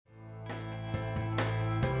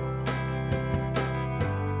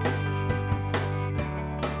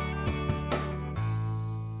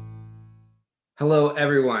Hello,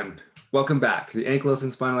 everyone. Welcome back to the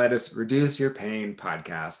Ankylosing Spondylitis Reduce Your Pain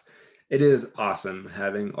podcast. It is awesome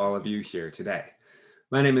having all of you here today.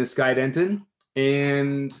 My name is Sky Denton,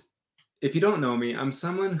 and if you don't know me, I'm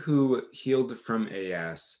someone who healed from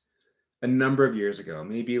AS a number of years ago,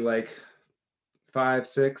 maybe like 5,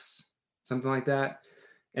 6, something like that.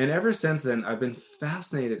 And ever since then, I've been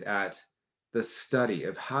fascinated at the study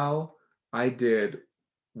of how I did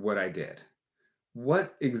what I did,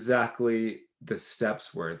 what exactly the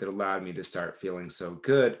steps were that allowed me to start feeling so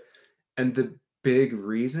good. And the big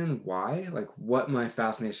reason why, like what my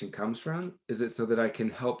fascination comes from, is it so that I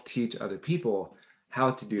can help teach other people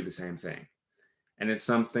how to do the same thing. And it's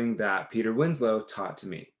something that Peter Winslow taught to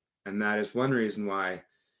me. And that is one reason why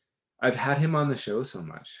I've had him on the show so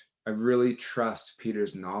much. I really trust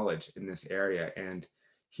Peter's knowledge in this area. And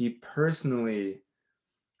he personally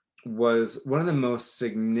was one of the most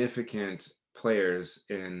significant players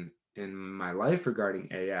in my life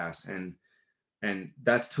regarding AS, and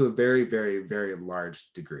that's to a very, very, very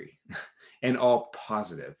large degree and all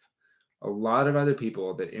positive. A lot of other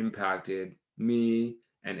people that impacted me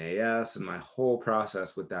and AS and my whole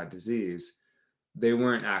process with that disease, they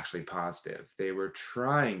weren't actually positive. They were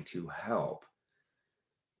trying to help,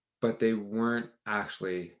 but they weren't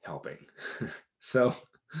actually helping. so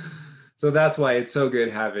so that's why it's so good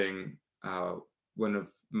having one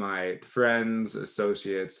of my friends,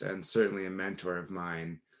 associates, and certainly a mentor of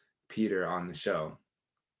mine, Peter, on the show.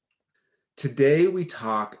 Today we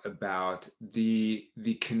talk about the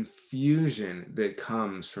confusion that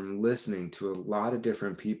comes from listening to a lot of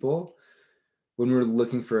different people when we're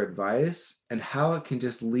looking for advice, and how it can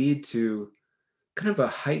just lead to kind of a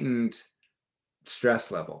heightened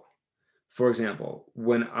stress level. For example,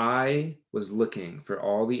 when I was looking for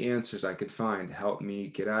all the answers I could find to help me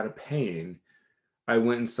get out of pain, I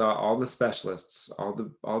went and saw all the specialists, all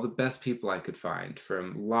the best people I could find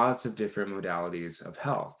from lots of different modalities of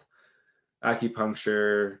health.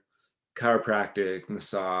 Acupuncture, chiropractic,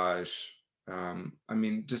 massage. I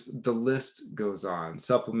mean, just the list goes on.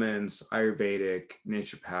 Supplements, Ayurvedic,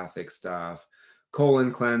 naturopathic stuff,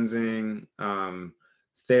 colon cleansing,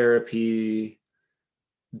 therapy,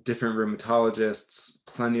 different rheumatologists,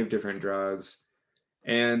 plenty of different drugs.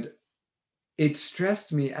 And it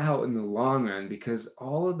stressed me out in the long run because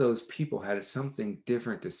all of those people had something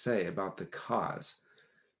different to say about the cause.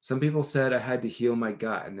 Some people said I had to heal my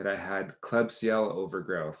gut and that I had Klebsiella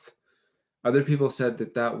overgrowth. Other people said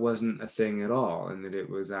that that wasn't a thing at all and that it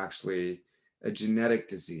was actually a genetic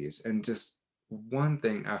disease. And just one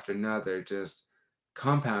thing after another just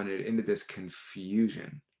compounded into this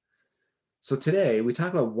confusion. So today we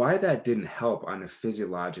talk about why that didn't help on a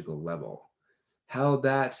physiological level, how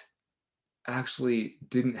that actually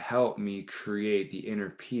didn't help me create the inner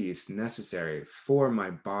peace necessary for my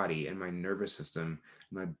body and my nervous system,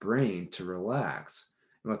 my brain to relax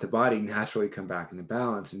and let the body naturally come back into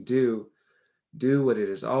balance and do what it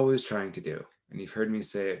is always trying to do. And you've heard me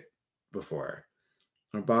say it before.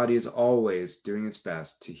 Our body is always doing its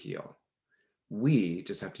best to heal. We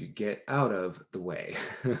just have to get out of the way.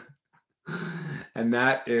 And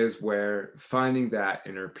that is where finding that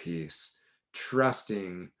inner peace,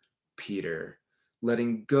 trusting Peter,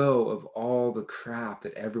 letting go of all the crap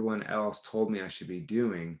that everyone else told me I should be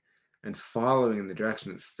doing, and following in the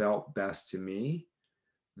direction that felt best to me,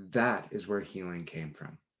 that is where healing came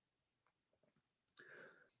from.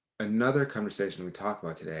 Another conversation we talk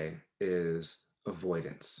about today is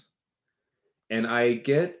avoidance. And I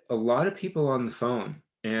get a lot of people on the phone,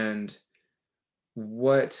 and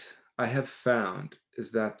what I have found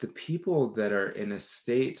is that the people that are in a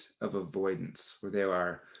state of avoidance, where they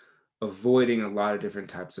are avoiding a lot of different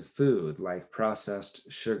types of food, like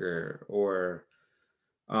processed sugar or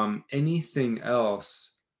anything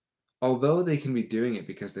else, although they can be doing it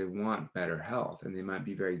because they want better health and they might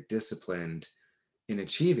be very disciplined in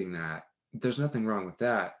achieving that, there's nothing wrong with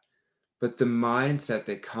that. But the mindset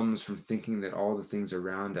that comes from thinking that all the things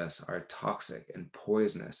around us are toxic and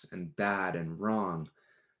poisonous and bad and wrong,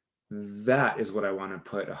 that is what I want to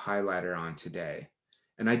put a highlighter on today.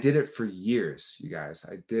 And I did it for years, you guys.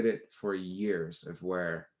 I did it for years of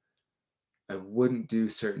where I wouldn't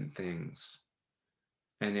do certain things.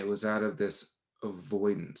 And it was out of this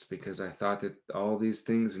avoidance because I thought that all these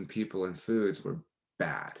things and people and foods were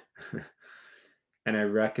bad. And I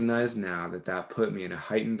recognize now that that put me in a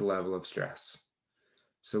heightened level of stress.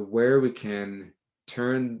 So, where we can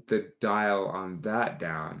turn the dial on that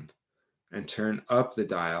down and turn up the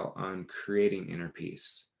dial on creating inner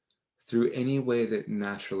peace through any way that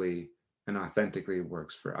naturally and authentically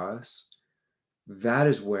works for us, that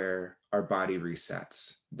is where our body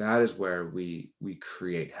resets. That is where we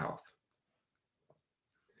create health.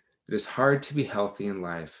 It is hard to be healthy in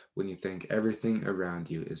life when you think everything around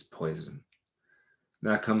you is poison.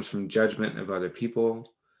 That comes from judgment of other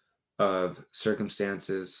people, of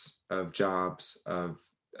circumstances, of jobs, of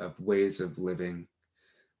ways of living,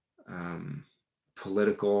 um,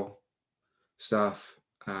 political stuff.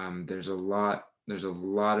 There's a lot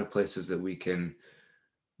of places that we can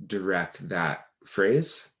direct that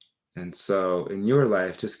phrase. And so in your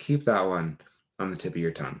life, just keep that one on the tip of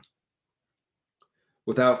your tongue.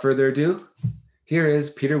 Without further ado, here is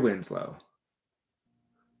Peter Winslow.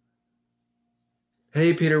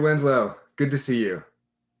 Hey, Peter Winslow. Good to see you.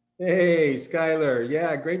 Hey, Skylar.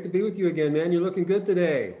 Yeah, great to be with you again, man. You're looking good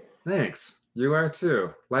today. Thanks. You are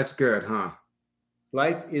too. Life's good, huh?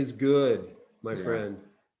 Life is good, my Yeah. friend.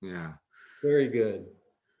 Yeah. Very good.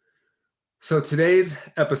 So today's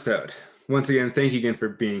episode, once again, thank you again for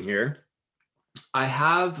being here. I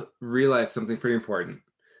have realized something pretty important.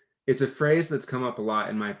 It's a phrase that's come up a lot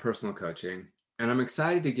in my personal coaching, and I'm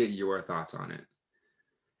excited to get your thoughts on it.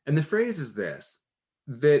 And the phrase is this,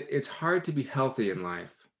 that it's hard to be healthy in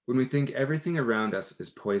life when we think everything around us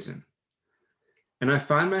is poison. And I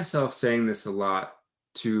find myself saying this a lot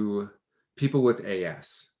to people with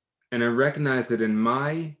AS. And I recognize that in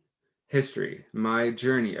my history, my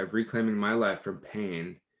journey of reclaiming my life from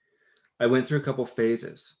pain, I went through a couple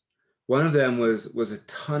phases. One of them was a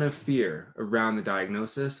ton of fear around the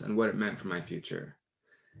diagnosis and what it meant for my future.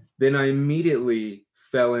 Then I immediately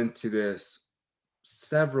fell into this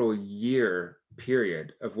several year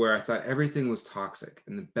period of where I thought everything was toxic.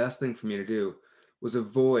 And the best thing for me to do was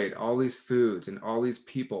avoid all these foods and all these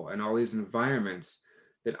people and all these environments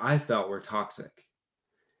that I felt were toxic.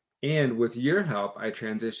 And with your help, I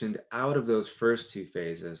transitioned out of those first two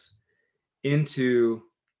phases into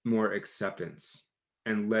more acceptance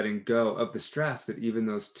and letting go of the stress that even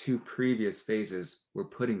those two previous phases were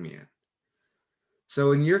putting me in.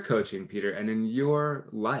 So in your coaching, Peter, and in your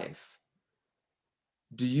life,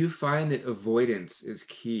 do you find that avoidance is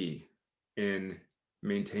key in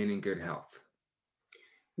maintaining good health?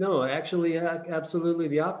 No, actually, absolutely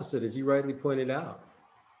the opposite, as you rightly pointed out.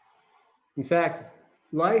 In fact,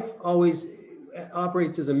 life always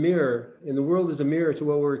operates as a mirror, and the world is a mirror to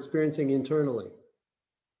what we're experiencing internally.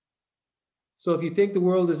 So if you think the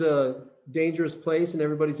world is a dangerous place and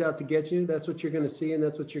everybody's out to get you, that's what you're going to see and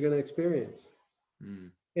that's what you're going to experience.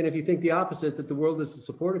 Mm. And if you think the opposite, that the world is a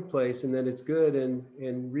supportive place and that it's good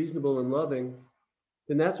and reasonable and loving,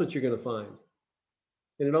 then that's what you're going to find.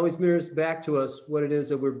 And it always mirrors back to us what it is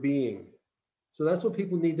that we're being. So that's what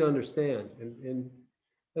people need to understand. And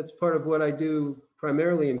that's part of what I do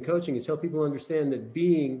primarily in coaching, is help people understand that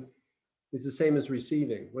being is the same as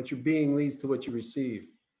receiving. What you're being leads to what you receive.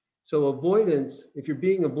 So avoidance, if you're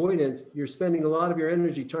being avoidant, you're spending a lot of your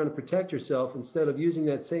energy trying to protect yourself instead of using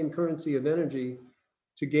that same currency of energy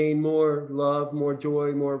to gain more love, more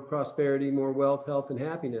joy, more prosperity, more wealth, health, and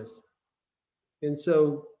happiness. And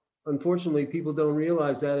so, unfortunately, people don't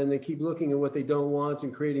realize that, and they keep looking at what they don't want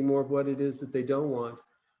and creating more of what it is that they don't want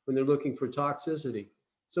when they're looking for toxicity.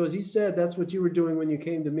 So as you said, that's what you were doing when you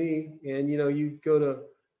came to me, and you go to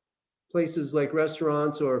places like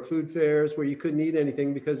restaurants or food fairs where you couldn't eat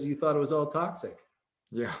anything because you thought it was all toxic.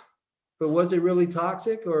 Yeah. But was it really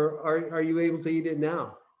toxic, or are you able to eat it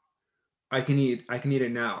now? I can eat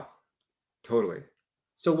it now. Totally.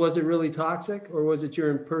 So was it really toxic, or was it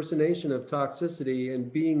your impersonation of toxicity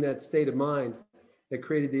and being that state of mind that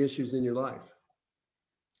created the issues in your life?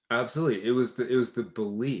 Absolutely. It was the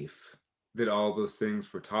belief that all those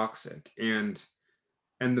things were toxic, and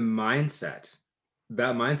the mindset.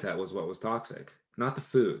 That mindset was what was toxic, not the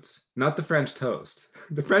foods, not the French toast.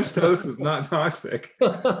 The French toast is not toxic.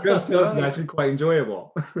 French toast is actually quite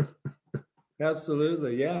enjoyable.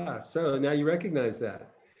 Absolutely. Yeah. So now you recognize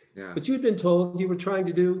that. Yeah. But you'd been told you were trying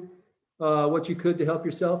to do what you could to help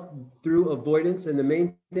yourself through avoidance. And the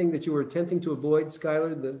main thing that you were attempting to avoid,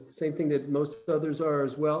 Skylar, the same thing that most others are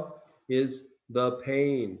as well, is the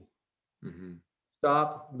pain. Mm-hmm.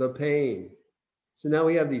 Stop the pain. So now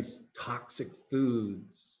we have these toxic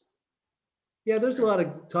foods. Yeah, there's a lot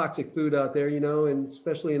of toxic food out there, and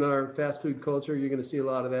especially in our fast food culture, you're going to see a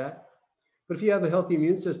lot of that. But if you have a healthy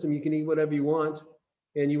immune system, you can eat whatever you want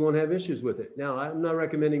and you won't have issues with it. Now, I'm not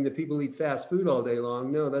recommending that people eat fast food all day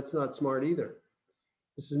long. No, that's not smart either.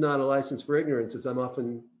 This is not a license for ignorance, as I'm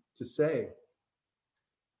often to say.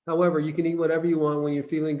 However, you can eat whatever you want when you're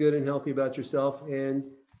feeling good and healthy about yourself. And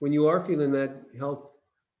when you are feeling that health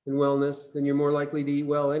and wellness, then you're more likely to eat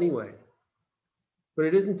well anyway. But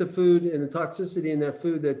it isn't the food and the toxicity in that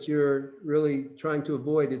food that you're really trying to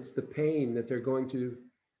avoid. It's the pain that they're going to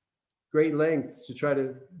great lengths to try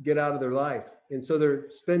to get out of their life. And so they're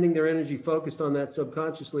spending their energy focused on that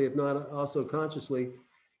subconsciously, if not also consciously.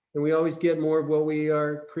 And we always get more of what we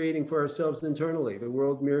are creating for ourselves internally. The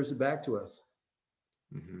world mirrors it back to us.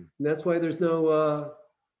 Mm-hmm. And that's why there's no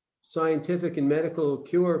scientific and medical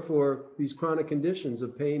cure for these chronic conditions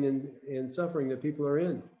of pain and suffering that people are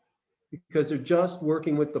in, because they're just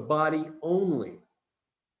working with the body only.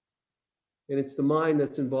 And it's the mind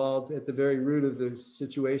that's involved at the very root of the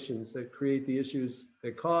situations that create the issues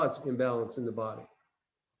that cause imbalance in the body.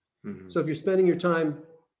 Mm-hmm. So if you're spending your time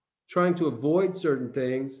trying to avoid certain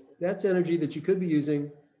things, that's energy that you could be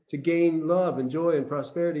using to gain love and joy and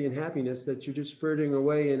prosperity and happiness that you're just frittering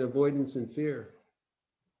away in avoidance and fear.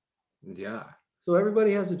 Yeah. So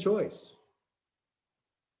everybody has a choice.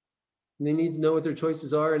 And they need to know what their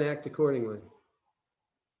choices are and act accordingly.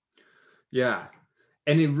 Yeah.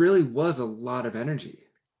 And it really was a lot of energy.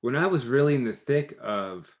 When I was really in the thick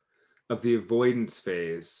of the avoidance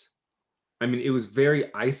phase, I mean, it was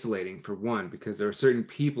very isolating for one, because there were certain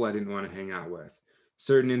people I didn't want to hang out with,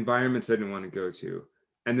 certain environments I didn't want to go to.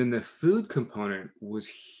 And then the food component was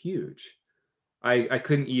huge. I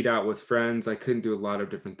couldn't eat out with friends. I couldn't do a lot of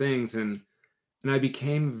different things. And I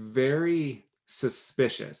became very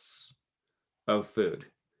suspicious of food.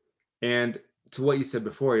 And to what you said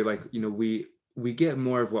before, you're like, we get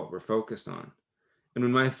more of what we're focused on. And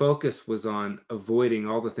when my focus was on avoiding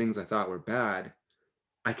all the things I thought were bad,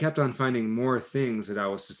 I kept on finding more things that I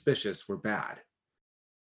was suspicious were bad.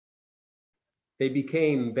 They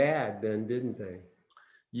became bad then, didn't they?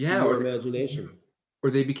 Yeah, Your imagination. Or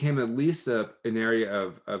they became at least an area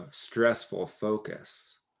of stressful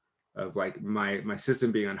focus, of like my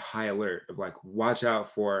system being on high alert, of like, watch out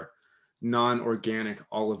for non-organic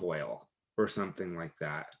olive oil or something like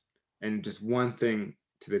that. And just one thing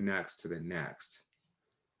to the next.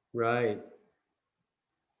 Right.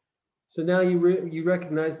 So now you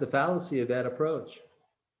recognize the fallacy of that approach.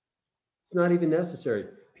 It's not even necessary.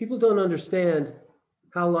 People don't understand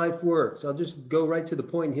how life works. I'll just go right to the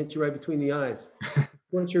point and hit you right between the eyes.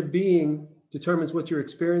 What you're being determines what you're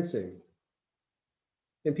experiencing.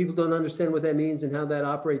 And people don't understand what that means and how that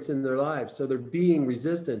operates in their lives. So they're being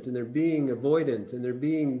resistant and they're being avoidant and they're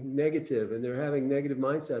being negative and they're having negative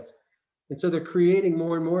mindsets. And so they're creating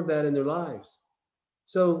more and more of that in their lives.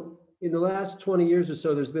 So in the last 20 years or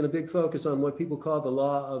so, there's been a big focus on what people call the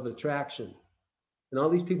law of attraction. And all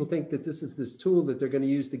these people think that this is this tool that they're going to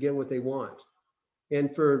use to get what they want.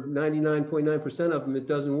 And for 99.9% of them, it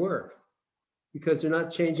doesn't work because they're not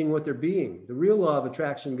changing what they're being. The real law of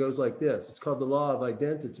attraction goes like this. It's called the law of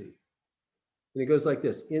identity. And it goes like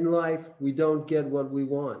this. In life, we don't get what we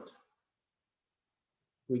want.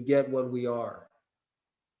 We get what we are.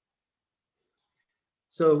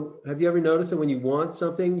 So have you ever noticed that when you want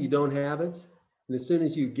something, you don't have it? And as soon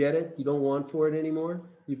as you get it, you don't want for it anymore?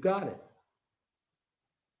 You've got it.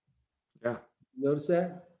 Yeah. Notice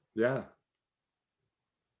that? Yeah.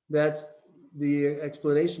 That's the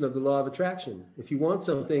explanation of the law of attraction. If you want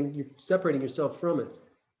something, you're separating yourself from it.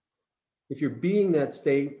 If you're being that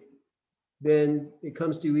state, then it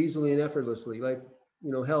comes to you easily and effortlessly, like,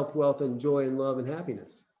 health, wealth, and joy, and love, and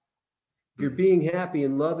happiness. If you're being happy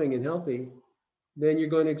and loving and healthy, then you're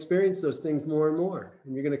going to experience those things more and more,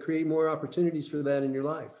 and you're going to create more opportunities for that in your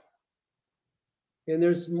life. And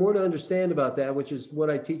there's more to understand about that, which is what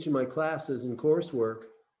I teach in my classes and coursework.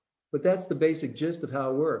 But that's the basic gist of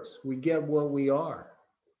how it works. We get what we are.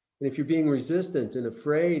 And if you're being resistant and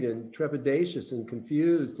afraid and trepidatious and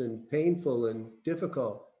confused and painful and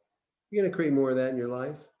difficult, you're going to create more of that in your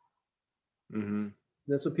life. Mm-hmm.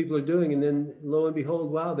 That's what people are doing. And then lo and behold,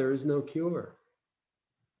 wow, there is no cure.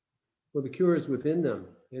 Well, the cure is within them.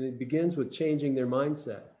 And it begins with changing their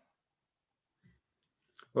mindset.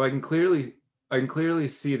 Well, I can clearly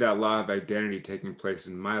see that law of identity taking place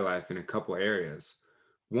in my life in a couple areas.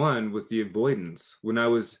 One, with the avoidance. When I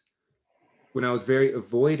was very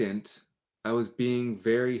avoidant, I was being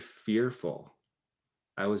very fearful.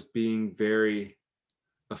 I was being very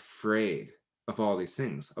afraid of all these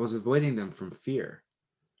things. I was avoiding them from fear.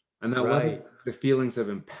 And that wasn't the feelings of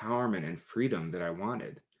empowerment and freedom that I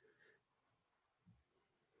wanted.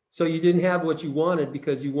 So you didn't have what you wanted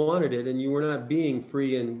because you wanted it and you were not being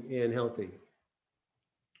free and healthy.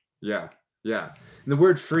 Yeah. And the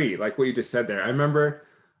word free, like what you just said there, I remember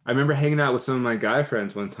hanging out with some of my guy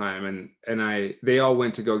friends one time and they all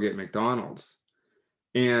went to go get McDonald's.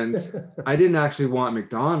 And I didn't actually want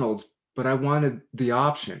McDonald's, but I wanted the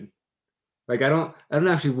option. Like, I don't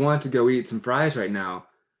actually want to go eat some fries right now,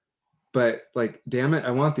 but like, damn it,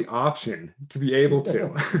 I want the option to be able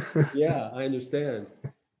to. Yeah, I understand.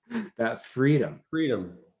 That freedom.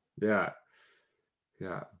 Freedom. Yeah.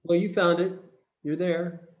 Yeah. Well, you found it. You're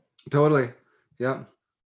there. Totally. Yeah.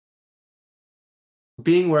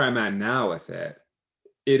 Being where I'm at now with it,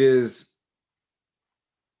 it is,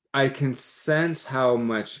 I can sense how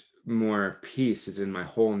much more peace is in my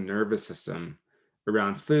whole nervous system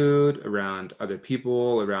around food, around other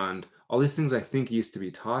people, around all these things I think used to be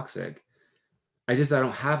toxic. I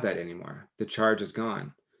don't have that anymore. The charge is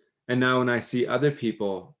gone. And now when I see other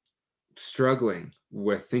people struggling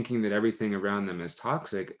with thinking that everything around them is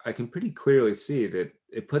toxic, I can pretty clearly see that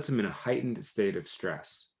it puts them in a heightened state of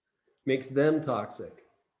stress. Makes them toxic.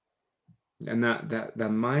 And that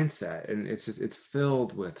mindset, and it's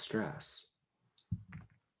filled with stress.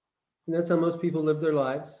 And that's how most people live their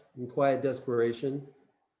lives, in quiet desperation,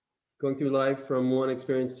 going through life from one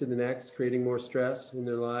experience to the next, creating more stress in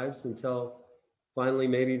their lives until finally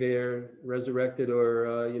maybe they're resurrected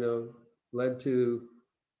or, led to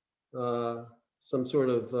some sort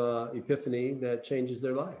of epiphany that changes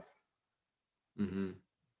their life, Hmm.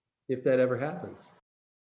 if that ever happens.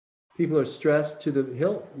 People are stressed to the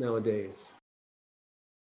hilt nowadays.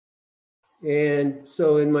 And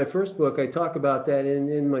so in my first book, I talk about that. And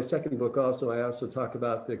in my second book also, I also talk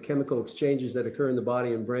about the chemical exchanges that occur in the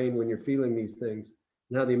body and brain when you're feeling these things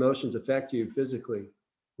and how the emotions affect you physically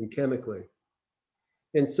and chemically.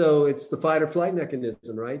 And so it's the fight or flight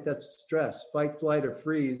mechanism, right? That's stress. Fight, flight, or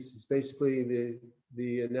freeze is basically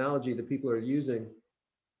the analogy that people are using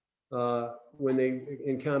when they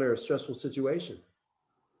encounter a stressful situation.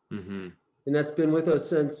 Hmm. And that's been with us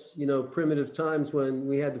since, primitive times when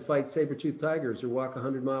we had to fight saber-toothed tigers or walk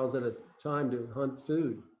 100 miles at a time to hunt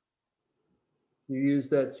food. You use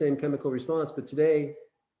that same chemical response, but today,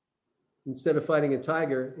 instead of fighting a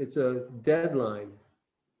tiger, it's a deadline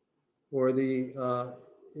or the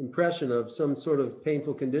impression of some sort of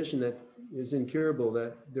painful condition that is incurable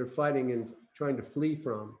that they're fighting and trying to flee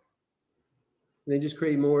from. And they just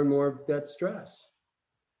create more and more of that stress.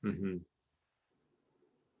 Hmm.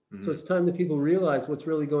 So it's time that people realize what's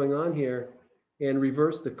really going on here and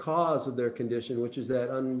reverse the cause of their condition, which is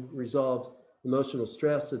that unresolved emotional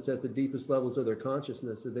stress that's at the deepest levels of their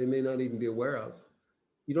consciousness that they may not even be aware of.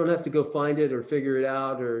 You don't have to go find it or figure it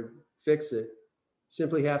out or fix it.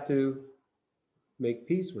 Simply have to make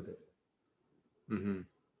peace with it. Hmm.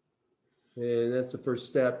 And that's the first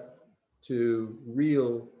step to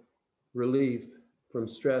real relief from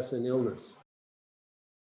stress and illness.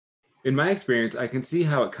 In my experience, I can see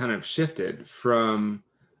how it kind of shifted from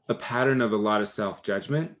a pattern of a lot of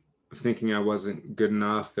self-judgment, of thinking I wasn't good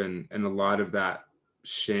enough, and a lot of that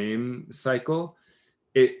shame cycle.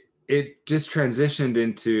 It just transitioned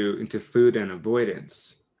into food and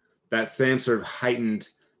avoidance. That same sort of heightened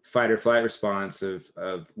fight or flight response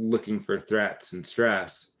of looking for threats and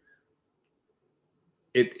stress.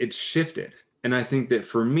 It shifted. And I think that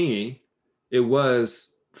for me, it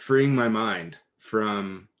was freeing my mind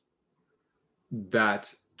from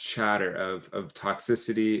that chatter of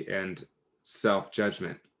toxicity and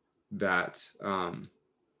self-judgment that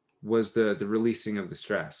was the releasing of the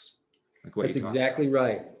stress, like what That's you talked exactly about.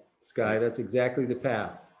 right, Sky. That's exactly the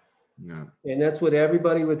path. Yeah. And that's what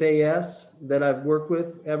everybody with AS that I've worked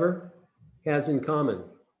with ever has in common.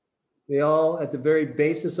 They all, at the very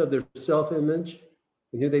basis of their self-image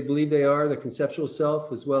and who they believe they are, the conceptual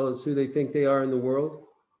self, as well as who they think they are in the world,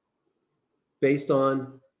 based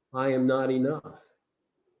on I am not enough.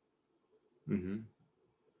 Mm-hmm.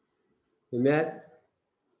 And that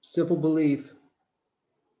simple belief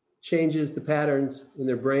changes the patterns in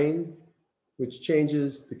their brain, which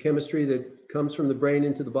changes the chemistry that comes from the brain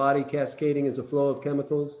into the body, cascading as a flow of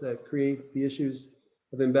chemicals that create the issues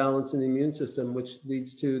of imbalance in the immune system, which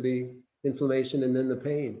leads to the inflammation and then the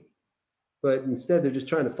pain. But instead, they're just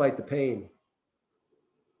trying to fight the pain,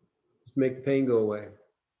 just make the pain go away.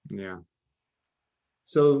 Yeah.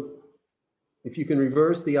 So if you can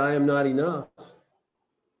reverse the I am not enough,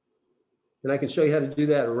 and I can show you how to do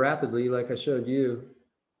that rapidly, like I showed you,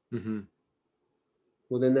 Mm-hmm.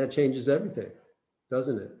 well, then that changes everything,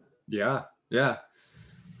 doesn't it? Yeah. Yeah.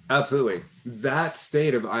 Absolutely. That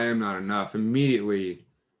state of I am not enough immediately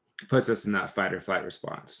puts us in that fight or flight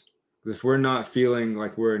response. Because if we're not feeling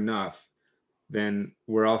like we're enough, then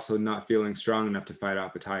we're also not feeling strong enough to fight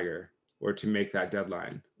off a tiger or to make that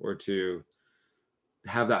deadline or to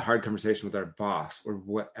have that hard conversation with our boss or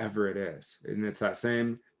whatever it is. And it's that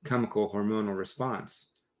same chemical hormonal response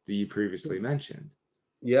that you previously mentioned.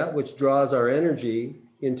 Yeah, which draws our energy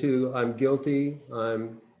into I'm guilty,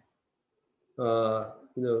 I'm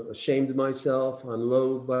ashamed of myself, I'm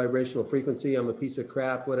low vibrational frequency, I'm a piece of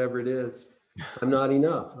crap, whatever it is. I'm not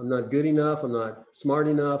enough. I'm not good enough. I'm not smart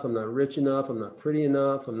enough. I'm not rich enough. I'm not pretty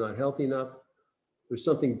enough. I'm not healthy enough. there's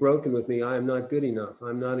something broken with me. I am not good enough.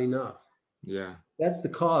 I'm not enough. Yeah. That's the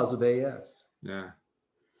cause of AS. Yeah.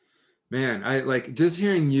 Man, I like just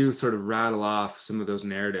hearing you sort of rattle off some of those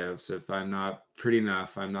narratives. If I'm not pretty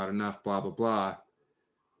enough, I'm not enough, blah, blah, blah.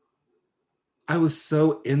 I was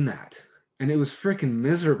so in that. And it was freaking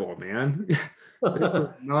miserable, man. It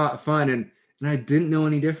was not fun. And I didn't know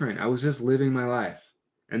any different. I was just living my life.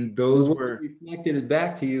 And And the those world were, reflected it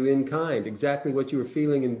back to you in kind, exactly what you were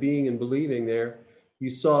feeling and being and believing there, you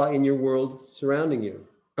saw in your world surrounding you.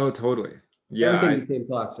 oh, totally. Yeah, Everything became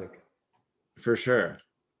toxic. for sure.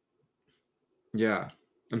 Yeah.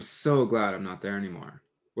 I'm so glad I'm not there anymore.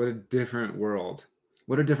 What a different world.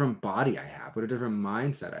 What a different body I have. What a different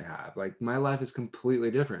mindset I have. Like my life is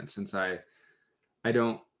completely different since I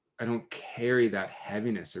don't I don't carry that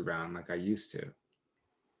heaviness around like I used to.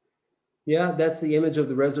 Yeah, that's the image of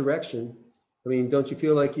the resurrection. I mean, don't you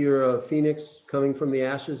feel like you're a phoenix coming from the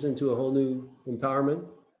ashes into a whole new empowerment?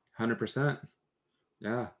 100%.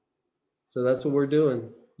 Yeah. So that's what we're doing.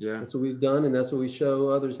 Yeah. That's what we've done, and that's what we show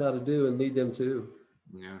others how to do and lead them to.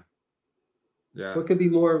 Yeah. Yeah. What could be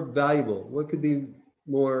more valuable? What could be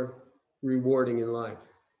more rewarding in life?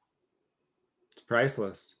 It's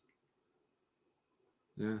priceless.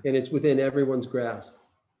 Yeah. And it's within everyone's grasp.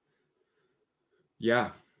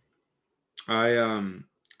 Yeah.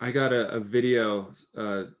 I got a video,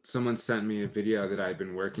 someone sent me a video that I'd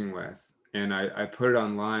been working with, and I put it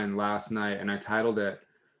online last night, and I titled it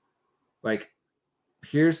like,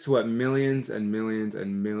 here's to what millions and millions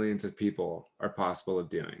and millions of people are possible of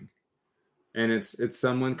doing. And it's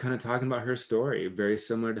someone kind of talking about her story, very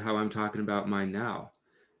similar to how I'm talking about mine now.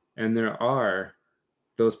 And there are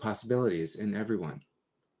those possibilities in everyone.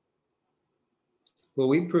 Well,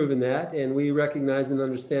 we've proven that, and we recognize and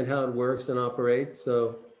understand how it works and operates.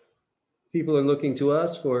 So people are looking to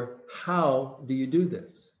us for how do you do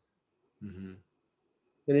this? Mm-hmm.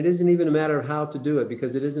 And it isn't even a matter of how to do it,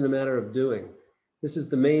 because it isn't a matter of doing. This is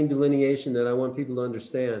the main delineation that I want people to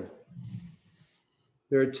understand.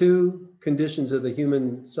 There are two conditions of the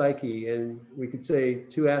human psyche, and we could say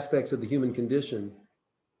two aspects of the human condition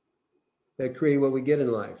that create what we get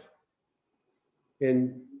in life.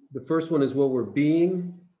 And the first one is what we're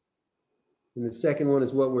being, and the second one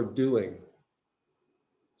is what we're doing.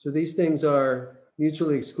 So these things are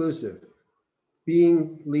mutually exclusive.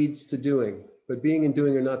 Being leads to doing, but being and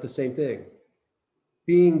doing are not the same thing.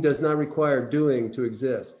 Being does not require doing to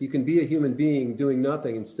exist. You can be a human being doing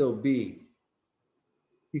nothing and still be.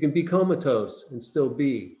 You can be comatose and still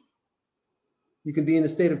be. You can be in a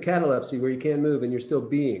state of catalepsy where you can't move and you're still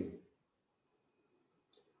being.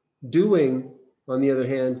 Doing, on the other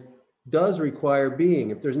hand, does require being.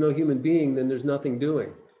 If there's no human being, then there's nothing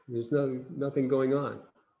doing. There's nothing going on.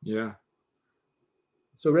 Yeah.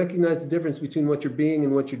 So recognize the difference between what you're being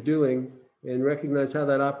and what you're doing, and recognize how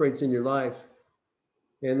that operates in your life.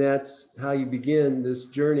 And that's how you begin this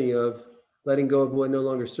journey of letting go of what no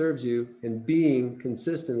longer serves you and being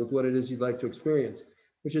consistent with what it is you'd like to experience,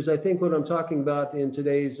 which is, I think, what I'm talking about in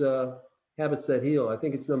today's Habits That Heal. I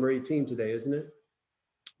think it's number 18 today, isn't it?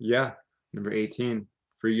 Yeah. Number 18,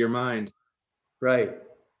 free your mind. Right.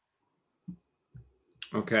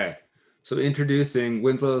 Okay. So introducing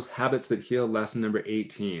Winslow's Habits That Heal lesson number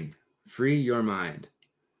 18, free your mind.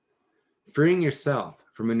 Freeing yourself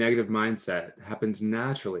from a negative mindset happens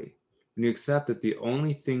naturally when you accept that the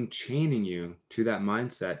only thing chaining you to that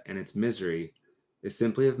mindset and its misery is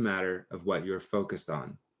simply a matter of what you're focused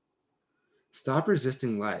on. Stop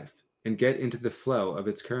resisting life and get into the flow of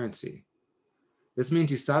its currency. This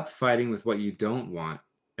means you stop fighting with what you don't want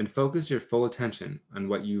and focus your full attention on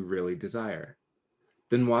what you really desire.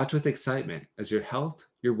 Then watch with excitement as your health,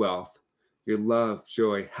 your wealth, your love,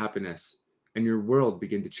 joy, happiness, and your world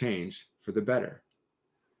begin to change for the better.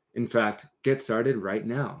 In fact, get started right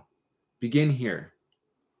now. Begin here.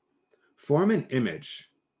 Form an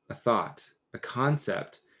image, a thought, a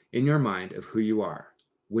concept in your mind of who you are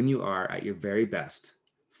when you are at your very best,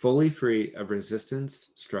 fully free of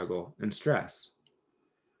resistance, struggle, and stress.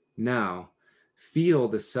 Now, feel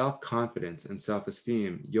the self-confidence and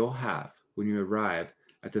self-esteem you'll have when you arrive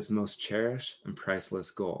at this most cherished and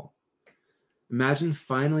priceless goal. Imagine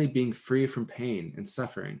finally being free from pain and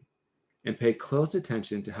suffering, and pay close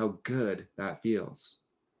attention to how good that feels.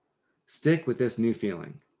 Stick with this new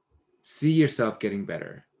feeling. See yourself getting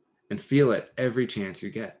better, and feel it every chance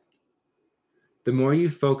you get. The more you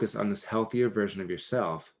focus on this healthier version of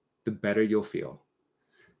yourself, the better you'll feel.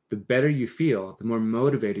 The better you feel, the more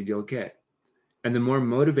motivated you'll get. And the more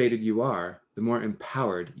motivated you are, the more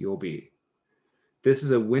empowered you'll be. This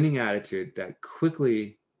is a winning attitude that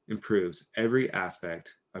quickly improves every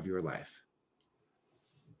aspect of your life.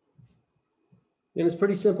 And it's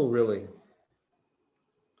pretty simple, really.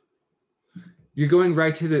 You're going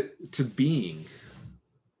right to being.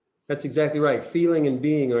 That's exactly right. Feeling and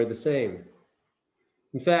being are the same.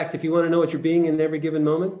 In fact, if you want to know what you're being in every given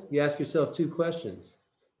moment, you ask yourself two questions.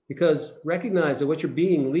 Because recognize that what you're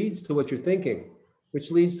being leads to what you're thinking,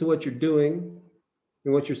 which leads to what you're doing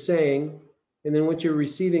and what you're saying, and then what you're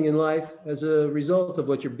receiving in life as a result of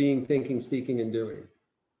what you're being, thinking, speaking, and doing.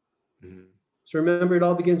 Mm-hmm. So remember, it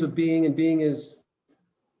all begins with being, and being is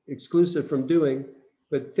exclusive from doing,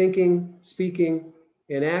 but thinking, speaking,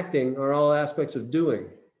 and acting are all aspects of doing.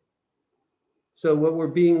 So what we're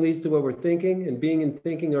being leads to what we're thinking, and being and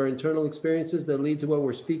thinking are internal experiences that lead to what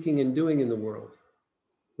we're speaking and doing in the world,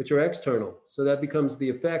 which are external. So that becomes the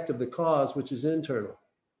effect of the cause, which is internal.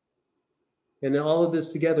 And all of this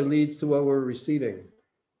together leads to what we're receiving.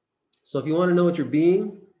 So if you want to know what you're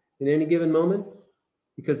being in any given moment,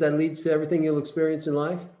 because that leads to everything you'll experience in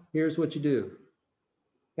life, here's what you do.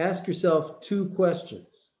 Ask yourself two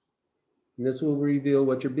questions, and this will reveal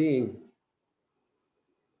what you're being.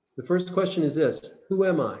 The first question is this: who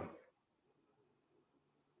am I?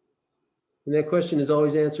 And that question is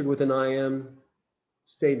always answered with an I am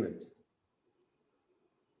statement.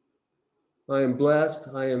 I am blessed,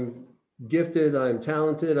 I am gifted, I am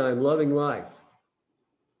talented, I am loving life.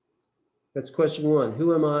 That's question one.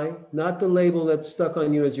 Who am I? Not the label that's stuck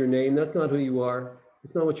on you as your name. That's not who you are.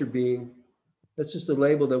 It's not what you're being. That's just a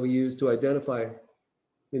label that we use to identify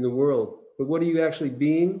in the world. But what are you actually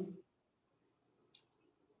being?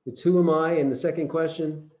 It's who am I? And the second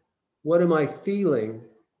question, what am I feeling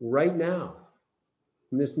right now,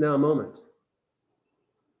 in this now moment?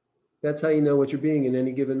 That's how you know what you're being in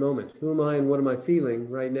any given moment. Who am I and what am I feeling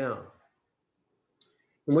right now?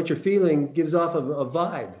 And what you're feeling gives off a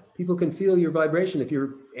vibe. People can feel your vibration. If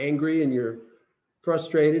you're angry and you're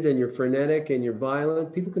frustrated and you're frenetic and you're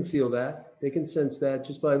violent, people can feel that. They can sense that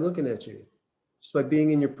just by looking at you, just by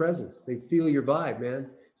being in your presence. They feel your vibe, man.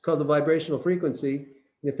 It's called the vibrational frequency.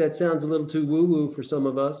 And if that sounds a little too woo-woo for some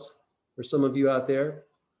of us, or some of you out there,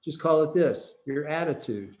 just call it this: your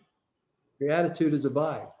attitude. Your attitude is a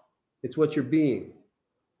vibe. It's what you're being.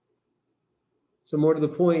 So more to the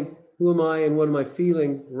point, who am I and what am I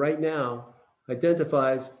feeling right now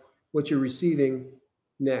identifies what you're receiving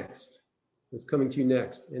next, what's coming to you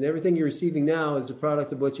next. And everything you're receiving now is a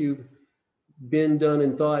product of what you've been, done,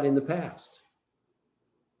 and thought in the past.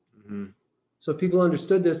 Mm-hmm. So if people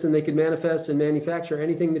understood this, then they could manifest and manufacture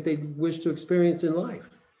anything that they wish to experience in life.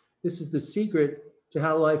 This is the secret to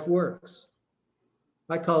how life works.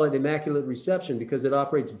 I call it immaculate reception because it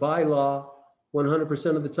operates by law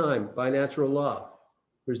 100% of the time, by natural law.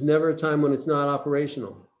 There's never a time when it's not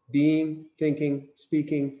operational. Being, thinking,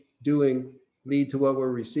 speaking, doing lead to what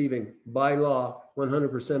we're receiving by law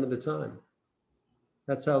 100% of the time.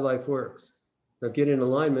 That's how life works. Now get in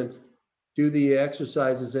alignment, do the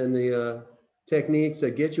exercises and the techniques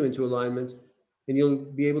that get you into alignment, and you'll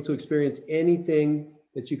be able to experience anything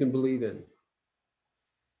that you can believe in.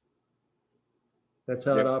 That's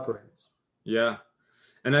how it operates. Yeah.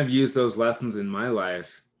 And I've used those lessons in my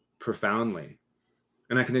life profoundly.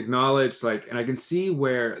 And I can acknowledge, and I can see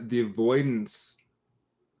where the avoidance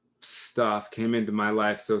stuff came into my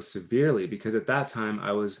life so severely, because at that time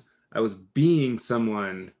I was being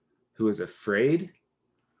someone who was afraid,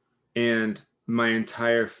 and my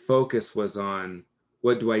entire focus was on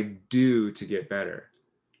what do I do to get better.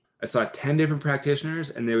 I saw 10 different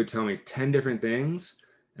practitioners and they would tell me 10 different things,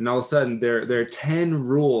 and all of a sudden there are 10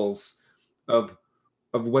 rules of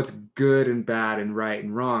what's good and bad and right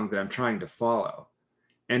and wrong that I'm trying to follow.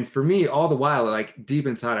 And for me, all the while, deep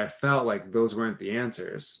inside, I felt like those weren't the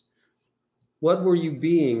answers. What were you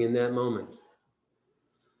being in that moment?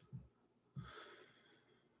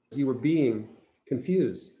 You were being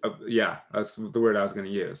confused. Yeah, that's the word I was going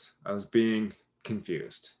to use. I was being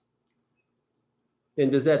confused. And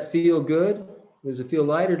does that feel good? Does it feel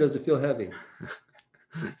light or does it feel heavy?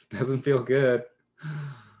 Doesn't feel good.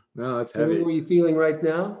 No, it's heavy. What were you feeling right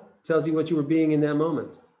now tells you what you were being in that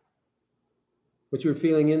moment. What you were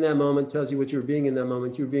feeling in that moment tells you what you were being in that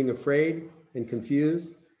moment. You were being afraid and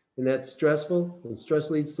confused, and that's stressful, and stress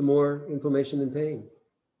leads to more inflammation and pain.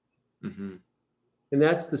 Mm-hmm. And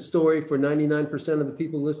that's the story for 99% of the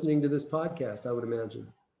people listening to this podcast, I would imagine.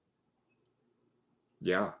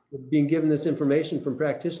 Yeah. Being given this information from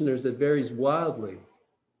practitioners that varies wildly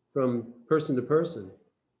from person to person.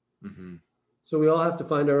 Mm-hmm. So we all have to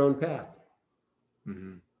find our own path.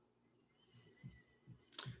 Mm-hmm.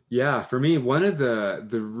 Yeah, for me, one of the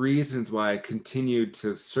reasons why I continued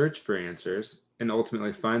to search for answers and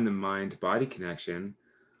ultimately find the mind-body connection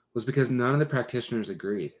was because none of the practitioners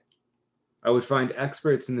agreed. I would find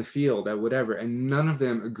experts in the field at whatever, and none of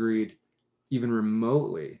them agreed even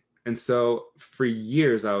remotely. And so for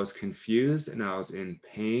years, I was confused and I was in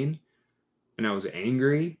pain and I was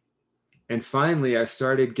angry. And finally, I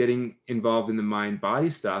started getting involved in the mind body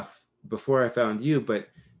stuff before I found you. But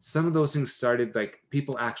some of those things started like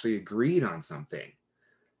people actually agreed on something.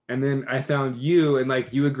 And then I found you, and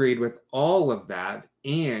like you agreed with all of that,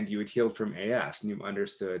 and you had healed from AS and you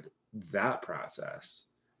understood that process.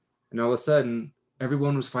 And all of a sudden,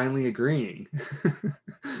 everyone was finally agreeing.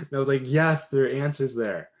 And I was like, yes, there are answers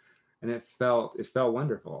there. And it felt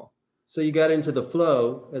wonderful. So you got into the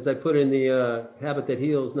flow, as I put in the Habit That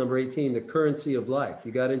Heals, number 18, the currency of life.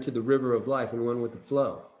 You got into the river of life and went with the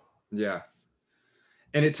flow. Yeah.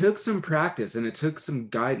 And it took some practice and it took some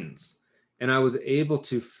guidance. And I was able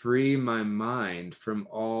to free my mind from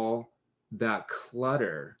all that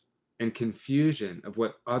clutter and confusion of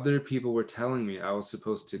what other people were telling me I was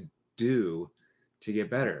supposed to do to get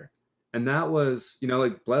better. And that was,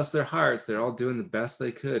 like, bless their hearts, they're all doing the best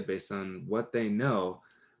they could based on what they know,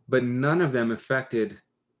 but none of them affected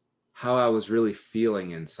how I was really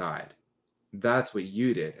feeling inside. That's what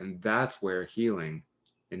you did. And that's where healing,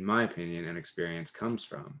 in my opinion and experience, comes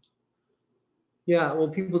from. Yeah, well,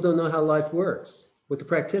 people don't know how life works. What the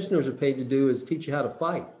practitioners are paid to do is teach you how to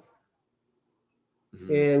fight.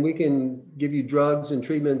 Mm-hmm. And we can give you drugs and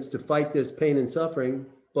treatments to fight this pain and suffering,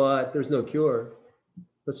 but there's no cure.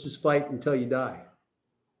 Let's just fight until you die.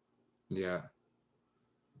 Yeah.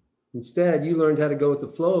 Instead, you learned how to go with the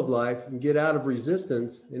flow of life and get out of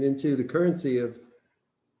resistance and into the currency of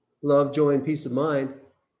love, joy, and peace of mind.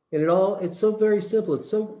 And it's so very simple.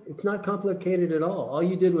 It's not complicated at all. All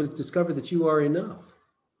you did was discover that you are enough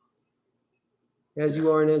as you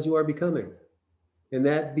are and as you are becoming. And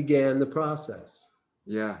that began the process.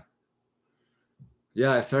 Yeah.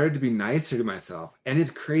 Yeah, I started to be nicer to myself. And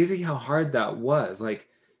it's crazy how hard that was.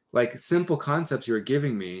 Like simple concepts you were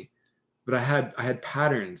giving me, but I had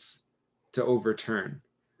patterns to overturn.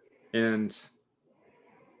 And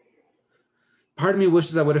part of me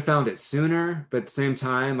wishes I would have found it sooner, but at the same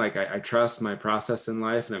time, like I trust my process in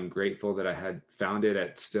life, and I'm grateful that I had found it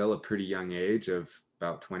at still a pretty young age of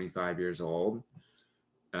about 25 years old.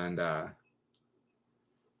 And I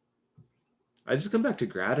just come back to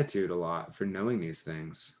gratitude a lot for knowing these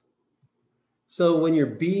things. So when you're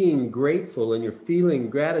being grateful and you're feeling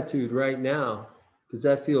gratitude right now, does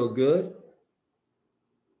that feel good?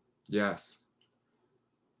 Yes.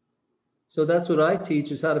 So that's what I teach,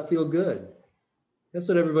 is how to feel good. That's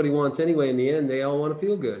what everybody wants anyway. In the end, they all want to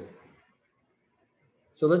feel good.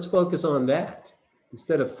 So let's focus on that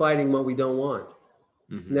instead of fighting what we don't want.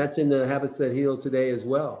 Mm-hmm. And that's in the Habits That Heal today as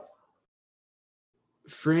well.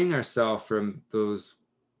 Freeing ourselves from those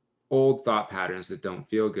old thought patterns that don't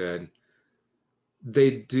feel good,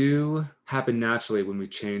 they do happen naturally when we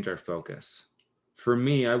change our focus. For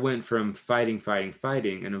me, I went from fighting,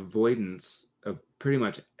 and avoidance of pretty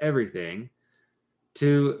much everything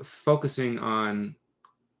to focusing on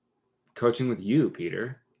coaching with you,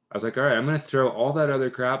 Peter. I was like, all right, I'm going to throw all that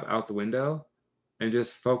other crap out the window and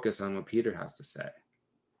just focus on what Peter has to say.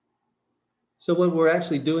 So what we're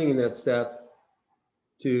actually doing in that step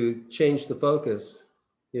to change the focus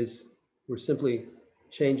is we're simply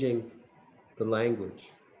changing the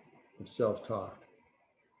language of self-talk.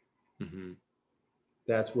 Mm-hmm.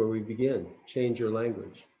 That's where we begin. Change your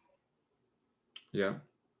language. Yeah.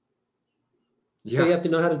 So you have to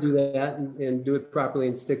know how to do that and do it properly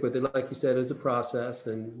and stick with it. Like you said, it's a process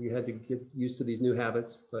and you had to get used to these new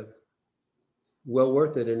habits, but it's well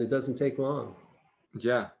worth it and it doesn't take long.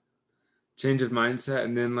 Yeah. Change of mindset.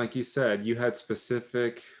 And then, like you said, you had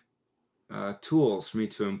specific tools for me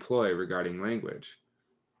to employ regarding language.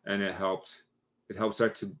 And it helped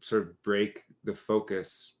start to sort of break the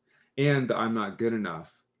focus and the I'm not good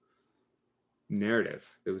enough narrative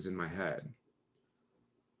that was in my head.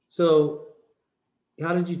 So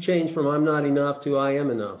how did you change from I'm not enough to I am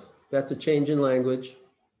enough? That's a change in language.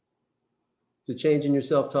 It's a change in your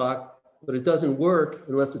self-talk, but it doesn't work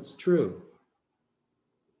unless it's true.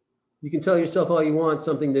 You can tell yourself all you want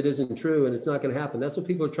something that isn't true and it's not going to happen. That's what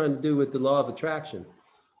people are trying to do with the law of attraction.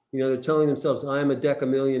 They're telling themselves, I'm a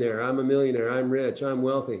decamillionaire, I'm a millionaire, I'm rich, I'm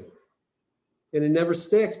wealthy. And it never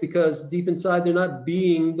sticks because deep inside, they're not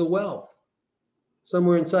being the wealth.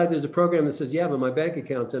 Somewhere inside, there's a program that says, yeah, but my bank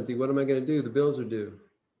account's empty. What am I going to do? The bills are due.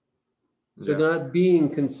 So they're not being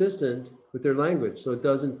consistent with their language. So it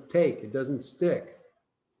doesn't stick.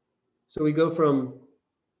 So we go from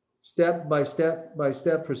step by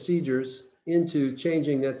step procedures into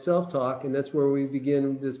changing that self-talk. And that's where we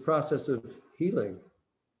begin this process of healing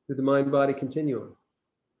through the mind-body continuum.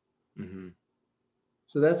 Mm-hmm.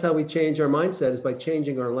 So that's how we change our mindset, is by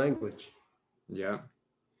changing our language. Yeah.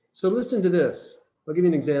 So listen to this. I'll give you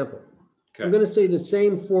an example. Okay. I'm going to say the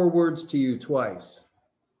same 4 words to you twice.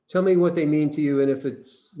 Tell me what they mean to you and if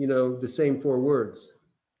it's, the same 4 words.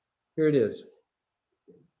 Here it is.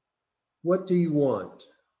 What do you want?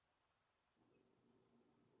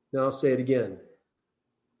 Now I'll say it again.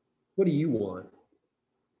 What do you want?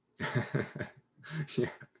 Yeah.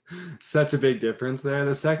 Such a big difference there.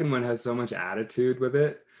 The second one has so much attitude with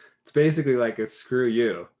it. It's basically like a screw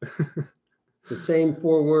you. The same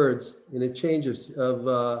 4 words in a change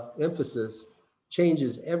of emphasis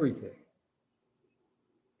changes everything.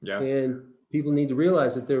 Yeah. And people need to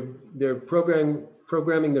realize that they're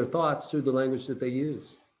programming their thoughts through the language that they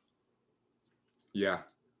use. Yeah.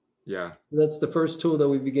 Yeah. So that's the first tool that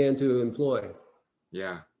we began to employ.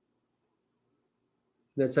 Yeah.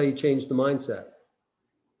 That's how you change the mindset.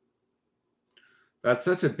 That's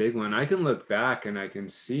such a big one. I can look back and I can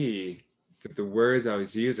see that the words I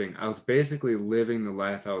was using, I was basically living the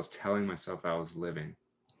life I was telling myself I was living.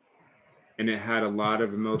 And it had a lot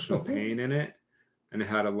of emotional pain in it. And it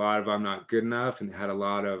had a lot of I'm not good enough. And it had a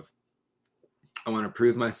lot of I want to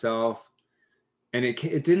prove myself. And it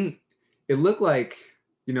looked like,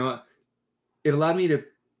 it allowed me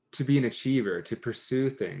to be an achiever, to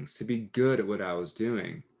pursue things, to be good at what I was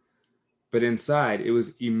doing. But inside, it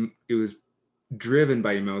was driven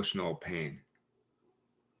by emotional pain.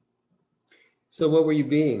 So what were you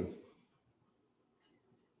being?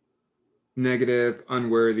 Negative,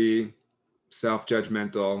 unworthy,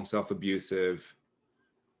 self-judgmental, self-abusive.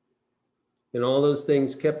 And all those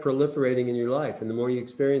things kept proliferating in your life. And the more you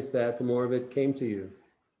experienced that, the more of it came to you.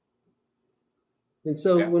 And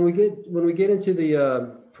so when we get into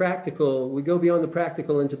the practical, we go beyond the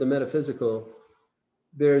practical into the metaphysical.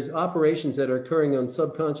 There's operations that are occurring on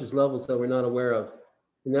subconscious levels that we're not aware of.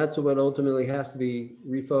 And that's what ultimately has to be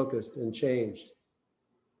refocused and changed.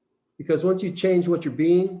 Because once you change what you're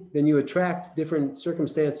being, then you attract different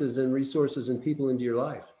circumstances and resources and people into your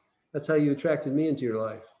life. That's how you attracted me into your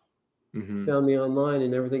life. Mm-hmm. Found me online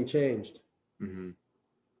and everything changed. Mm-hmm.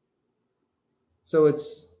 So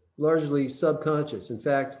it's largely subconscious. In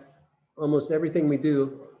fact, almost everything we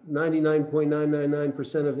do,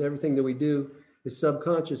 99.999% of everything that we do is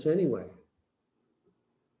subconscious anyway.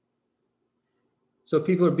 So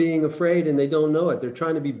people are being afraid and they don't know it. They're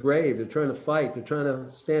trying to be brave. They're trying to fight. They're trying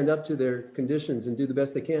to stand up to their conditions and do the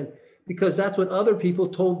best they can because that's what other people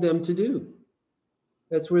told them to do.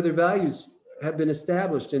 That's where their values have been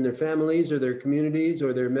established in their families or their communities,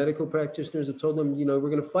 or their medical practitioners have told them, we're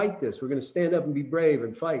going to fight this. We're going to stand up and be brave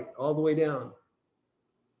and fight all the way down.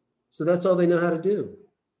 So that's all they know how to do.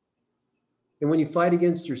 And when you fight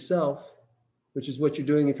against yourself, which is what you're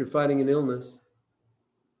doing if you're fighting an illness,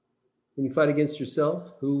 when you fight against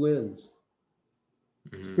yourself, who wins?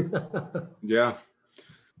 Mm-hmm. Yeah.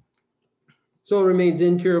 So it remains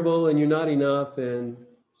incurable and you're not enough and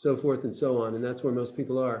so forth and so on. And that's where most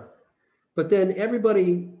people are. But then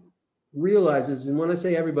everybody realizes, and when I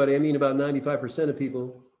say everybody, I mean about 95% of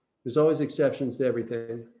people. There's always exceptions to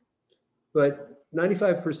everything. But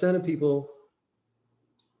 95% of people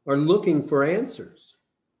are looking for answers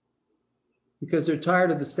because they're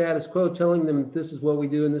tired of the status quo telling them this is what we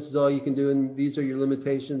do and this is all you can do and these are your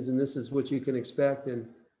limitations and this is what you can expect and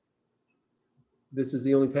this is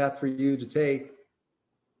the only path for you to take.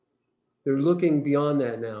 They're looking beyond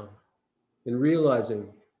that now and realizing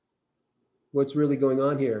what's really going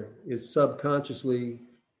on here is subconsciously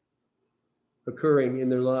occurring in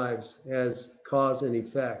their lives as cause and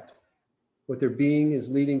effect. What they're being is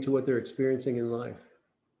leading to what they're experiencing in life.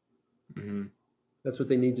 Mm-hmm. That's what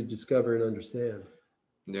they need to discover and understand.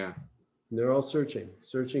 Yeah. And they're all searching,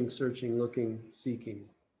 looking, seeking.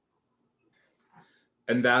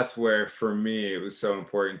 And that's where, for me, it was so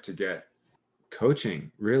important to get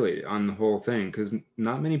coaching, really, on the whole thing, because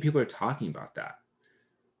not many people are talking about that.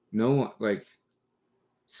 No,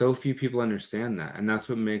 so few people understand that. And that's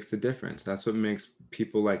what makes the difference. That's what makes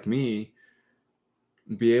people like me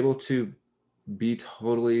be able to be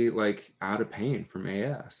totally out of pain from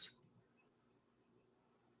AS.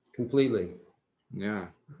 Completely. Yeah.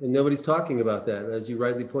 And nobody's talking about that, as you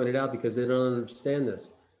rightly pointed out, because they don't understand this.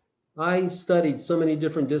 I studied so many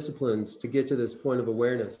different disciplines to get to this point of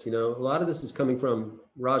awareness. A lot of this is coming from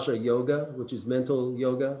Raja Yoga, which is mental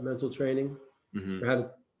yoga, mental training, mm-hmm. or how to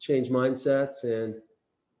change mindsets and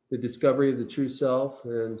the discovery of the true self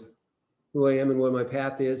and who I am and what my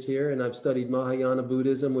path is here. And I've studied Mahayana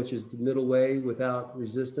Buddhism, which is the middle way without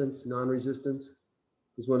resistance, non-resistance,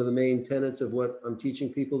 is one of the main tenets of what I'm teaching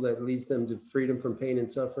people that leads them to freedom from pain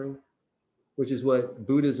and suffering, which is what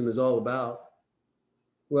Buddhism is all about.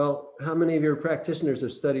 Well, how many of your practitioners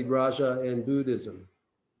have studied Raja and Buddhism?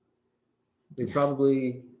 They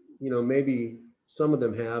probably, maybe some of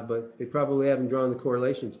them have, but they probably haven't drawn the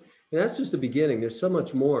correlations. And that's just the beginning. There's so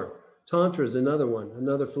much more. Tantra is another one,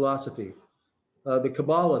 another philosophy. The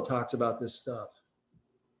Kabbalah talks about this stuff.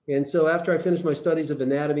 And so after I finished my studies of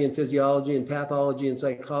anatomy and physiology and pathology and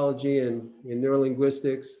psychology and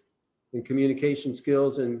neurolinguistics and communication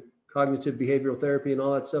skills and cognitive behavioral therapy and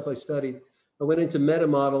all that stuff I studied, I went into meta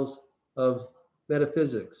models of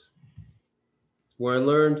metaphysics, where I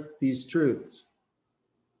learned these truths.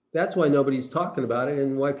 That's why nobody's talking about it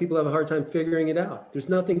and why people have a hard time figuring it out. There's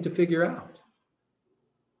nothing to figure out.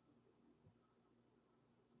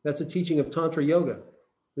 That's a teaching of Tantra Yoga.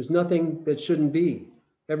 There's nothing that shouldn't be.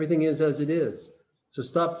 Everything is as it is. So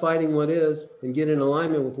stop fighting what is and get in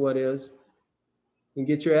alignment with what is and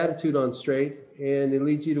get your attitude on straight, and it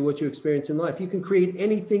leads you to what you experience in life. You can create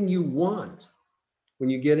anything you want when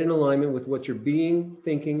you get in alignment with what you're being,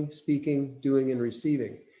 thinking, speaking, doing, and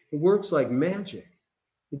receiving. It works like magic.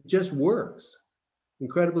 It just works,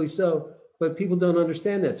 incredibly so. But people don't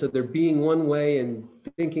understand that. So they're being one way and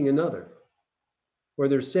thinking another. Or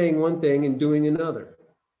they're saying one thing and doing another.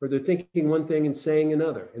 Or they're thinking one thing and saying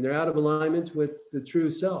another. And they're out of alignment with the true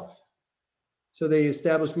self. So they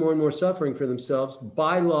establish more and more suffering for themselves.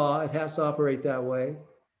 By law, it has to operate that way.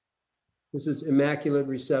 This is immaculate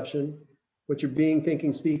reception. What you're being,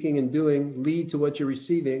 thinking, speaking, and doing lead to what you're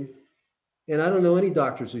receiving. And I don't know any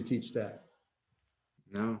doctors who teach that.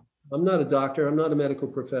 No. I'm not a doctor. I'm not a medical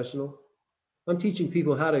professional. I'm teaching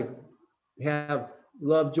people how to have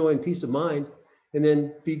love, joy, and peace of mind, and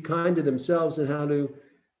then be kind to themselves, and how to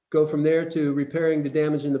go from there to repairing the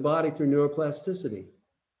damage in the body through neuroplasticity.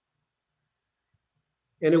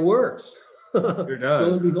 And it works. Sure does.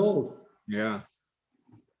 Lo and behold. Yeah.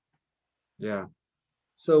 Yeah.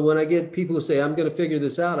 So when I get people who say, I'm going to figure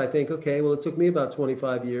this out, I think, okay, well, it took me about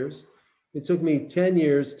 25 years. It took me 10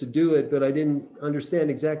 years to do it, but I didn't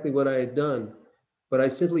understand exactly what I had done. But I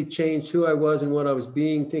simply changed who I was and what I was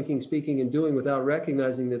being, thinking, speaking, and doing without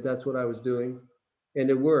recognizing that that's what I was doing. And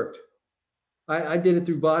it worked. I did it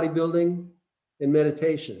through bodybuilding and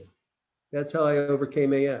meditation. That's how I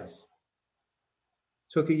overcame AS.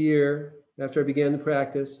 Took a year after I began the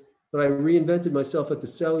practice, but I reinvented myself at the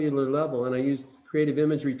cellular level, and I used creative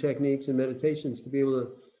imagery techniques and meditations to be able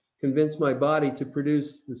to convince my body to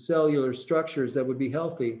produce the cellular structures that would be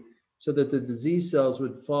healthy, so that the disease cells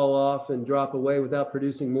would fall off and drop away without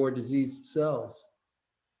producing more diseased cells.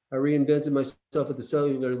 I reinvented myself at the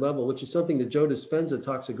cellular level, which is something that Joe Dispenza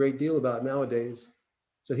talks a great deal about nowadays.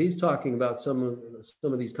 So he's talking about some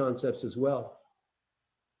of these concepts as well.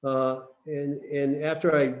 And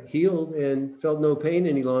after I healed and felt no pain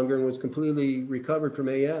any longer and was completely recovered from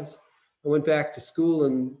AS, I went back to school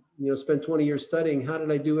and spent 20 years studying. How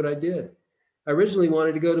did I do what I did? I originally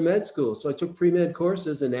wanted to go to med school, so I took pre-med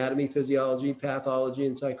courses, anatomy, physiology, pathology,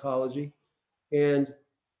 and psychology, and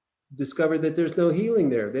discovered that there's no healing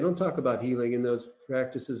there. They don't talk about healing in those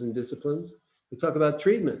practices and disciplines. They talk about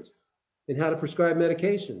treatment and how to prescribe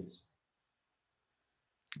medications.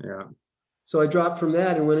 Yeah. So I dropped from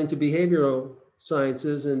that and went into behavioral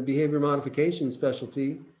sciences and behavior modification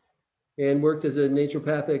specialty, and worked as a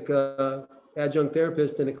naturopathic adjunct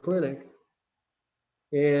therapist in a clinic,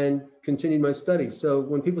 and continued my studies. So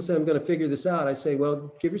when people say I'm going to figure this out, I say,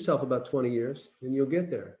 well, give yourself about 20 years and you'll get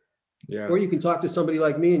there. Yeah. Or you can talk to somebody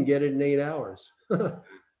like me and get it in 8 hours. Yeah.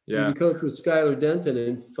 You can coach with Skylar Denton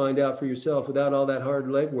and find out for yourself without all that hard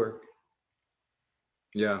legwork.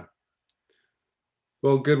 Yeah.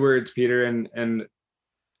 Well, good words, Peter. And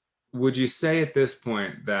would you say at this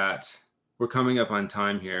point that we're coming up on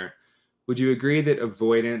time here, would you agree that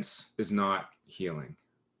avoidance is not healing?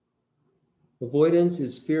 Avoidance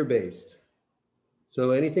is fear-based.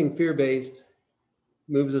 So anything fear-based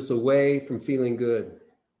moves us away from feeling good.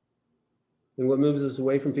 And what moves us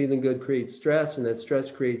away from feeling good creates stress, and that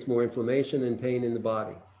stress creates more inflammation and pain in the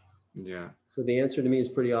body. Yeah. So the answer to me is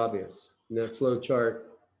pretty obvious. In that flow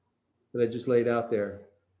chart that I just laid out there,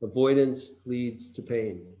 avoidance leads to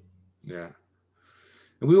pain. Yeah.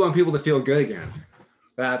 And we want people to feel good again.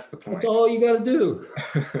 That's the point. That's all you got to do.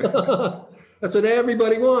 That's what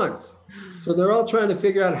everybody wants. So they're all trying to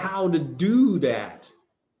figure out how to do that.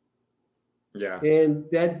 Yeah. And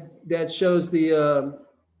that shows the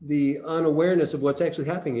unawareness of what's actually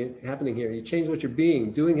happening here. You change what you're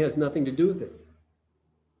being. Doing has nothing to do with it.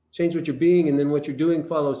 Change what you're being, and then what you're doing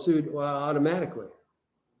follows suit automatically.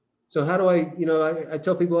 So how do I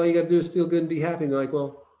tell people all you got to do is feel good and be happy. And they're like,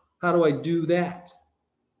 well, how do I do that?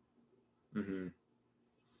 Mm-hmm.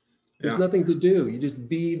 There's nothing to do. You just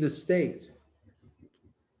be the state.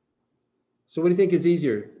 So what do you think is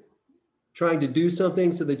easier? Trying to do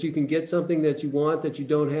something so that you can get something that you want that you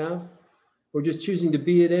don't have, or just choosing to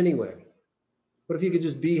be it anyway? What if you could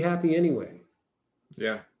just be happy anyway?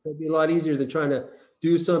 Yeah. It'd be a lot easier than trying to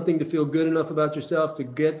do something to feel good enough about yourself to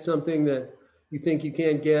get something that you think you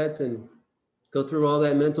can't get, and go through all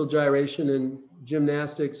that mental gyration and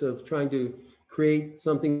gymnastics of trying to create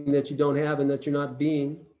something that you don't have and that you're not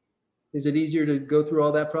being. Is it easier to go through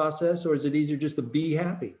all that process, or is it easier just to be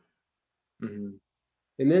happy Hmm.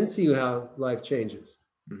 and then see how life changes?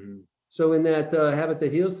 Hmm. So in that Habit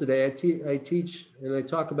That Heals today, I teach and I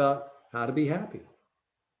talk about how to be happy.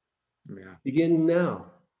 Yeah. Begin now.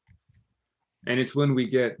 And it's when we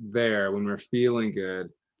get there, when we're feeling good,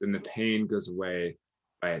 then the pain goes away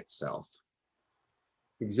by itself.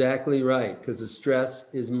 Exactly right, because the stress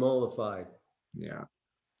is mollified. Yeah.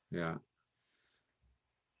 Yeah.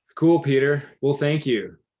 Cool, Peter. Well, thank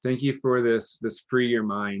you. Thank you for this free your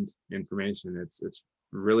mind information. It's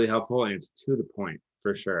really helpful, and it's to the point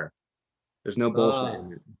for sure. There's no bullshit Ah,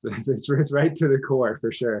 in it. It's right to the core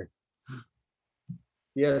for sure.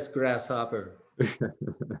 yes, grasshopper.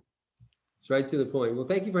 It's right to the point. Well,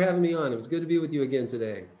 thank you for having me on. It was good to be with you again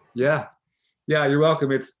today. Yeah. Yeah, you're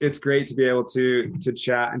welcome. It's great to be able to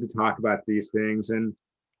chat and to talk about these things. And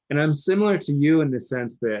I'm similar to you in the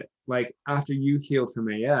sense that, like, after you healed from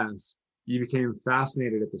AS, you became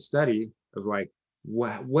fascinated at the study of, like,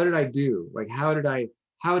 what did I do? Like, how did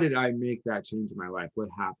I make that change in my life? What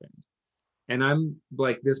happened? And I'm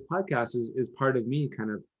like, this podcast is part of me kind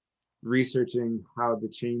of researching how the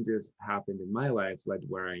changes happened in my life led to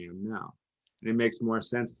where I am now. And it makes more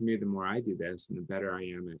sense to me the more I do this and the better I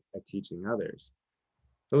am at teaching others.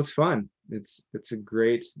 So it's fun. It's a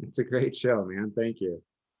great show, man. Thank you.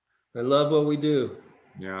 I love what we do.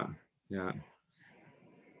 Yeah. Yeah. All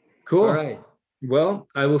Cool. right. Well,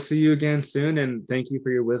 I will see you again soon, and thank you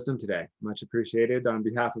for your wisdom today. Much appreciated on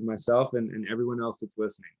behalf of myself and everyone else that's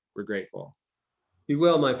listening. We're grateful. Be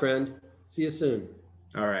well, my friend. See you soon.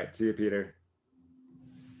 All right. See you, Peter.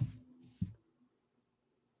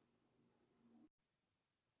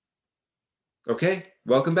 Okay.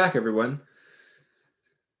 Welcome back, everyone.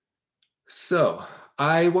 So,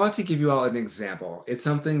 I want to give you all an example. It's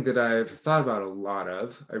something that I've thought about a lot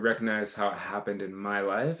of. I recognize how it happened in my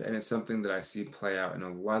life, and it's something that I see play out in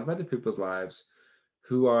a lot of other people's lives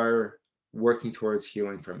who are working towards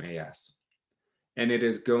healing from AS. And it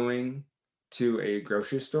is going to a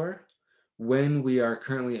grocery store when we are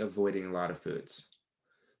currently avoiding a lot of foods.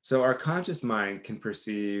 So, our conscious mind can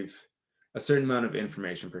perceive a certain amount of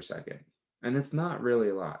information per second, and it's not really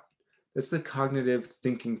a lot. That's the cognitive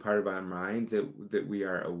thinking part of our mind that we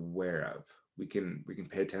are aware of. We can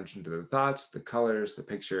pay attention to the thoughts, the colors, the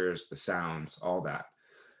pictures, the sounds, all that.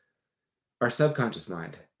 Our subconscious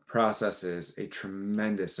mind processes a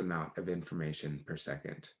tremendous amount of information per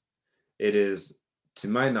second. It is, to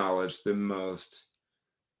my knowledge, the most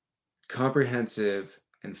comprehensive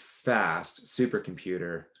and fast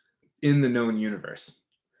supercomputer in the known universe.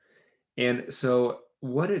 And so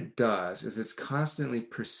what it does is it's constantly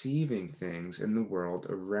perceiving things in the world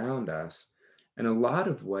around us. And a lot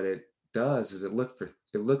of what it does is it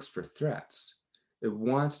looks for threats. It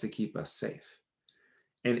wants to keep us safe.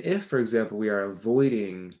 And if, for example, we are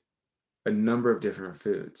avoiding a number of different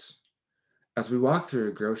foods, as we walk through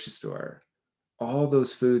a grocery store, all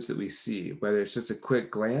those foods that we see, whether it's just a quick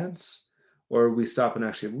glance or we stop and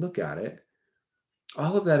actually look at it,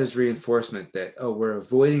 all of that is reinforcement that, oh, we're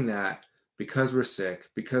avoiding that because we're sick,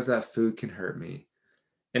 because that food can hurt me.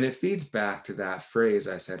 And it feeds back to that phrase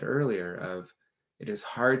I said earlier of, it is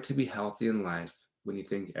hard to be healthy in life when you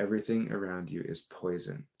think everything around you is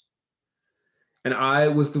poison. And I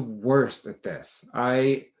was the worst at this.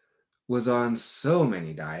 I was on so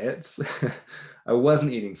many diets. I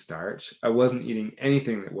wasn't eating starch. I wasn't eating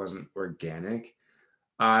anything that wasn't organic.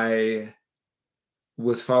 I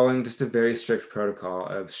was following just a very strict protocol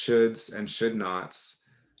of shoulds and should nots.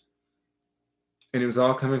 And it was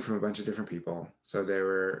all coming from a bunch of different people. So there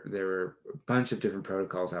were a bunch of different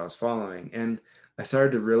protocols I was following. And I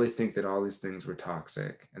started to really think that all these things were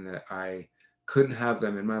toxic and that I couldn't have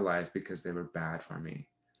them in my life because they were bad for me.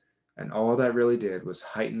 And all that really did was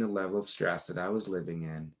heighten the level of stress that I was living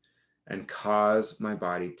in and cause my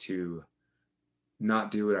body to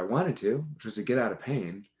not do what I wanted to, which was to get out of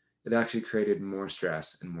pain. It actually created more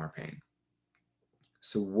stress and more pain.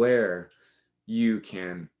 So, where you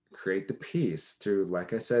can create the peace through,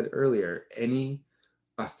 like I said earlier, any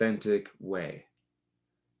authentic way,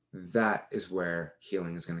 that is where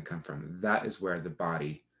healing is going to come from. That is where the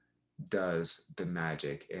body does the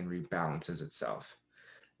magic and rebalances itself.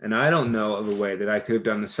 And I don't know of a way that I could have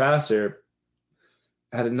done this faster,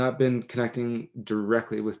 had it not been connecting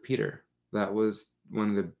directly with Peter. That was one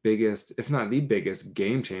of the biggest, if not the biggest,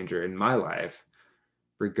 game changer in my life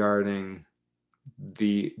regarding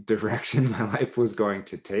the direction my life was going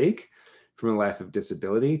to take, from a life of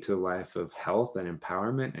disability to a life of health and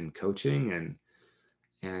empowerment and coaching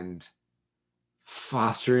and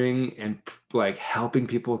fostering and like helping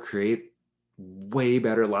people create way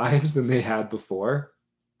better lives than they had before.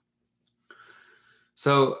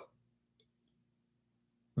 So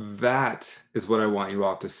that is what I want you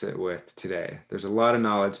all to sit with today. There's a lot of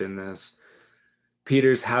knowledge in this.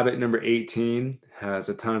 Peter's habit number 18 has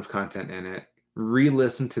a ton of content in it.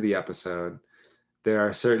 Re-listen to the episode. There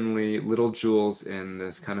are certainly little jewels in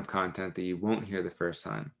this kind of content that you won't hear the first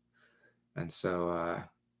time. And so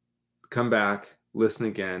come back, listen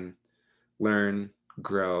again, learn,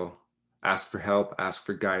 grow, ask for help, ask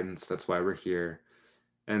for guidance. That's why we're here.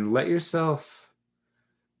 And let yourself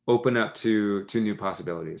open up to new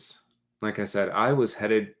possibilities. Like I said, I was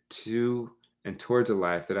headed to and towards a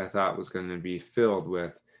life that I thought was going to be filled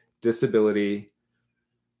with disability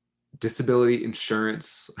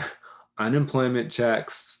insurance, unemployment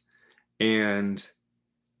checks, and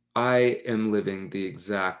I am living the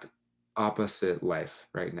exact opposite life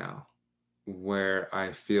right now, where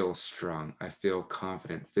I feel strong, I feel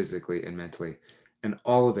confident physically and mentally. And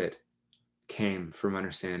all of it came from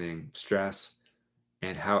understanding stress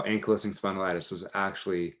and how ankylosing spondylitis was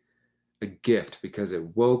actually a gift, because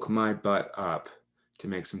it woke my butt up to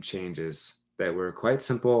make some changes that were quite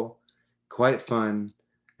simple, quite fun,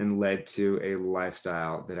 and led to a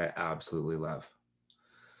lifestyle that I absolutely love.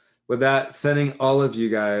 With that, sending all of you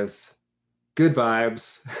guys good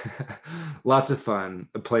vibes, lots of fun,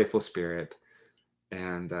 a playful spirit.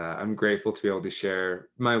 And I'm grateful to be able to share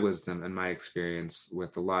my wisdom and my experience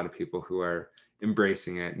with a lot of people who are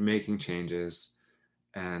embracing it, making changes,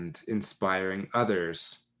 and inspiring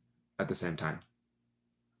others at the same time.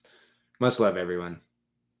 Much love, everyone.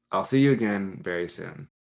 I'll see you again very soon.